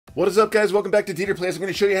What is up, guys? Welcome back to DeeterPlays. I'm going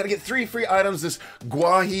to show you how to get 3 free items. This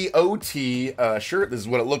Gwaa-hee-oh shirt. This is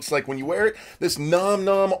what it looks like when you wear it. This Nom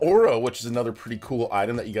Nom aura, which is another pretty cool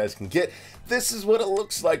item that you guys can get. This is what it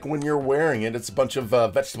looks like when you're wearing it. It's a bunch of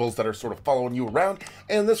vegetables that are sort of following you around.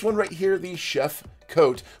 And this one right here, the chef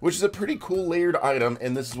coat, which is a pretty cool layered item,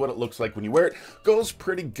 and this is what it looks like when you wear it. Goes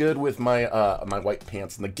pretty good with my my white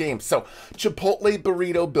pants in the game. So Chipotle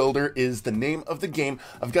Burrito Builder is the name of the game.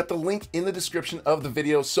 I've got the link in the description of the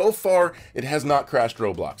video. So far it has not crashed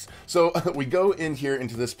Roblox. So we go in here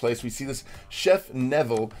into this place. We see this Chef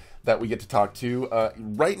Neville that we get to talk to.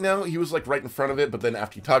 Right now, he was like right in front of it, but then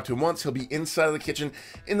after you talk to him once, he'll be inside of the kitchen,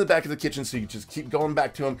 in the back of the kitchen, so you just keep going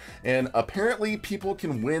back to him. And apparently people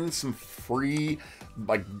can win some free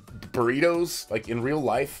like burritos like in real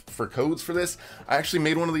life for codes for this. I actually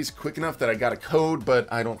made one of these quick enough that I got a code,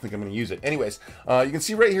 but I don't think I'm going to use it. Anyways, you can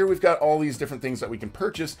see right here we've got all these different things that we can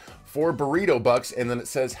purchase for burrito bucks, and then it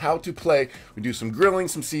says how to play. We do some grilling,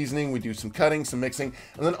 some seasoning, we do some cutting, some mixing,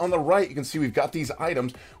 and then on the right you can see we've got these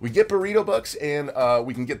items. We get burrito bucks, and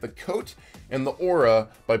we can get the coat and the aura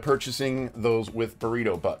by purchasing those with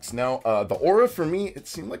burrito bucks. Now the aura, for me, it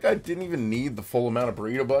seemed like I didn't even need the full amount of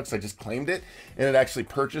burrito bucks. I just claimed it and it actually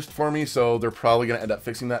purchased for me, so they're probably going to end up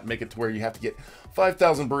fixing that and make it to where you have to get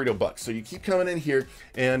 5,000 burrito bucks. So you keep coming in here,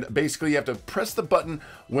 and basically you have to press the button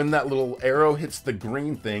when that little arrow hits the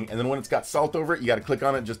green thing, and then when it's got salt over it, you got to click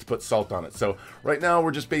on it just to put salt on it. So right now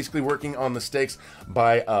we're just basically working on the steaks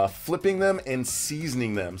by flipping them and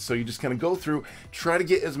seasoning them. So you just kind of go through, try to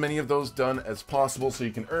get as many of those done as possible so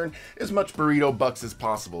you can earn as much burrito bucks as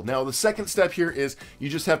possible. Now the second step here is you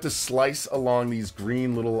just have to slice along these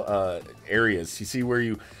green little areas. You see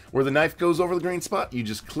where the knife goes over the green spot? You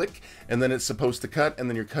just click, and then it's supposed to cut, and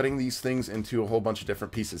then you're cutting these things into a whole bunch of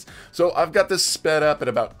different pieces. So I've got this sped up at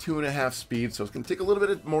about 2.5 speed, so it's going to take a little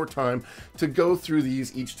bit more time to go through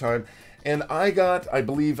these each time. And I got, I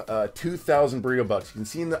believe, 2,000 burrito bucks. You can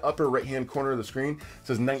see in the upper right-hand corner of the screen, it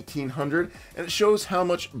says 1,900, and it shows how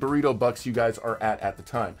much burrito bucks you guys are at the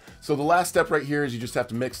time. So the last step right here is you just have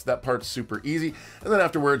to mix. That part's super easy. And then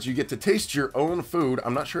afterwards, you get to taste your own food.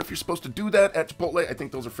 I'm not sure if you're supposed to do that at Chipotle. I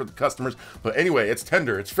think those are for the customers. But anyway, it's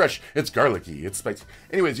tender, it's fresh, it's garlicky, it's spicy.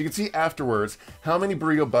 Anyways, you can see afterwards how many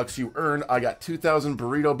burrito bucks you earned. I got 2,000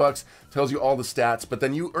 burrito bucks. Tells you all the stats, but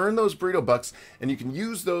then you earn those burrito bucks, and you can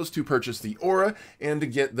use those to purchase the aura and to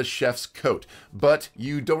get the chef's coat. But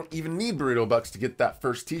you don't even need burrito bucks to get that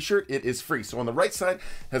first t-shirt. It is free. So on the right side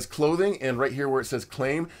has clothing, and right here where it says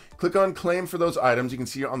claim, click on claim for those items. You can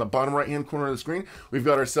see on the bottom right hand corner of the screen we've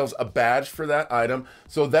got ourselves a badge for that item.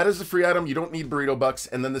 So that is a free item. You don't need burrito bucks.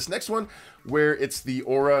 And then this next one where it's the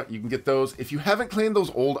aura, you can get those. If you haven't claimed those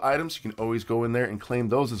old items, you can always go in there and claim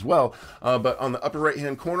those as well. But on the upper right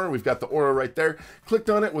hand corner we've got the aura right there. Clicked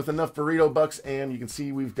on it with enough burrito bucks, and you can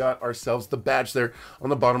see we've got ourselves the badge there on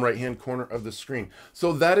the bottom right hand corner of the screen.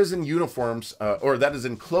 So that is in uniforms, or that is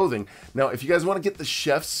in clothing. Now if you guys want to get the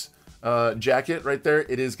chef's jacket right there,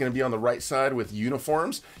 it is going to be on the right side with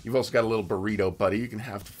uniforms. You've also got a little burrito buddy you can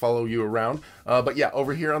have to follow you around. But yeah,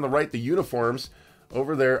 over here on the right, the uniforms,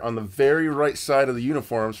 over there on the very right side of the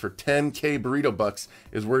uniforms for 10k burrito bucks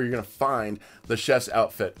is where you're going to find the chef's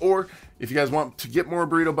outfit. Or if you guys want to get more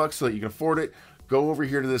burrito bucks so that you can afford it, go over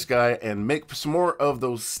here to this guy and make some more of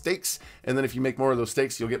those steaks, and then if you make more of those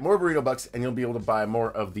steaks, you'll get more burrito bucks and you'll be able to buy more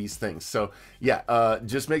of these things. So yeah,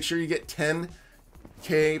 just make sure you get 10k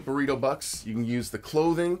burrito bucks. You can use the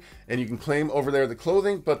clothing, and you can claim over there the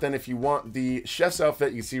clothing, but then if you want the chef's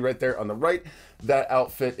outfit, you can see right there on the right, that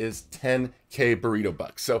outfit is 10k burrito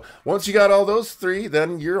bucks. So once you got all those 3,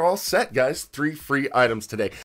 then you're all set, guys. 3 free items today.